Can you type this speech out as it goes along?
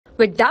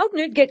With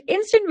Doubtnut, get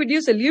instant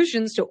video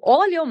solutions to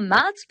all your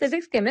maths,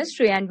 physics,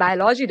 chemistry, and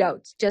biology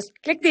doubts. Just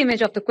click the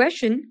image of the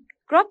question,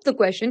 crop the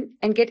question,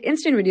 and get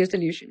instant video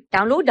solution.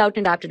 Download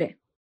Doubtnut app today.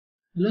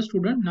 Hello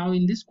student, now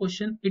in this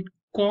question it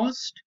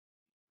cost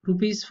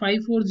rupees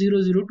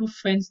 5400 to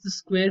fence the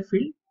square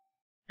field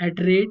at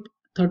rate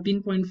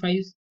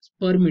 13.5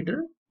 per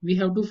meter. We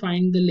have to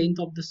find the length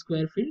of the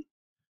square field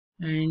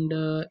and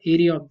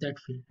area of that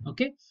field.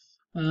 Okay,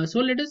 so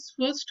let us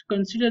first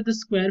consider the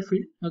square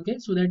field, okay,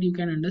 so that you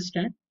can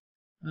understand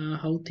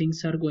how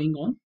things are going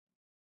on.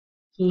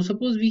 So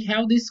suppose we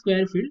have this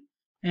square field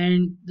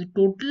and the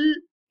total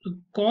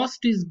cost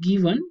is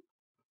given.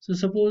 So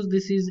suppose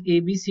this is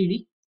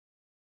ABCD.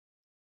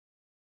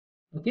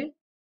 Okay,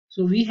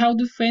 so we have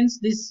to fence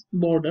this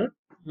border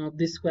of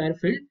this square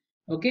field.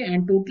 Okay,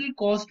 and total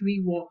cost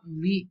we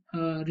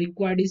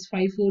required is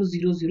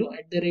 5400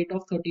 at the rate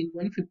of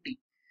 13.50.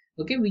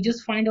 Okay, we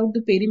just find out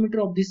the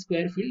perimeter of this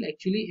square field.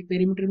 Actually,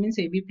 perimeter means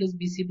AB plus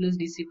BC plus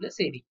DC plus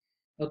AD.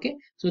 Okay,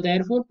 so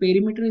therefore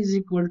perimeter is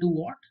equal to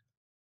what?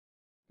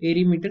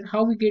 Perimeter.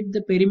 How we get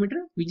the perimeter?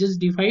 We just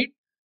divide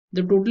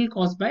the total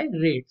cost by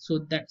rate. So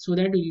that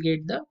we'll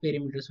get the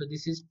perimeter. So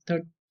this is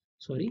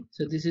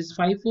this is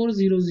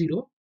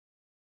 5400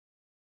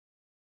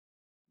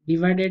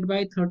 divided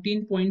by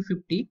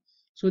 13.50.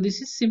 So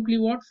this is simply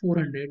what?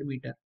 400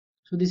 meter.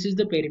 So this is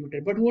the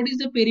perimeter. But what is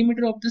the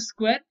perimeter of the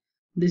square?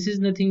 This is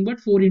nothing but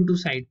 4 into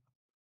side.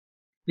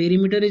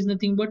 Perimeter is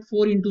nothing but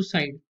 4 into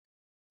side.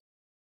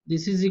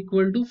 This is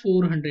equal to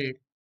 400.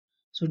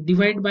 So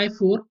divide by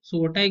 4. So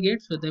what I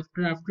get? So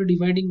after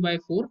dividing by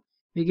 4,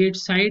 we get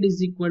side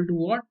is equal to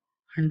what?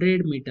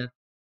 100 meter.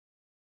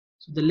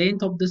 So the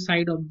length of the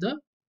side of the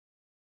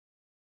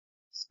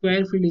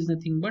square field is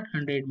nothing but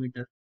 100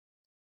 meter.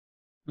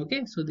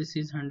 Okay, so this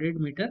is 100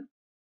 meter.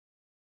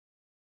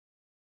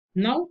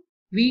 Now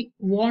we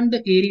want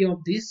the area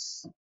of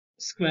this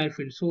square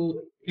field.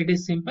 So it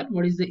is simple.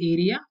 What is the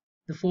area?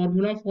 The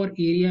formula for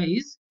area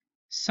is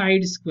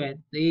side square,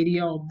 the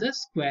area of the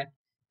square.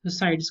 The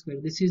side square,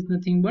 this is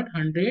nothing but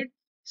 100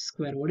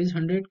 square. What is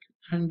 100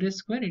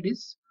 square? It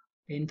is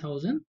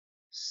 10,000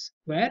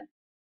 square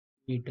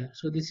meter.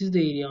 So this is the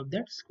area of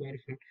that square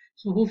field.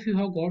 So hope you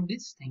have got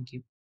this. Thank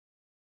you.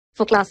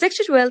 For class 6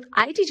 to 12,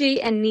 IIT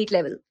JEE and NEET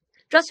level.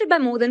 Trusted by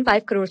more than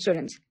 5 crore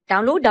students.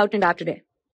 Download Doubtnut app today.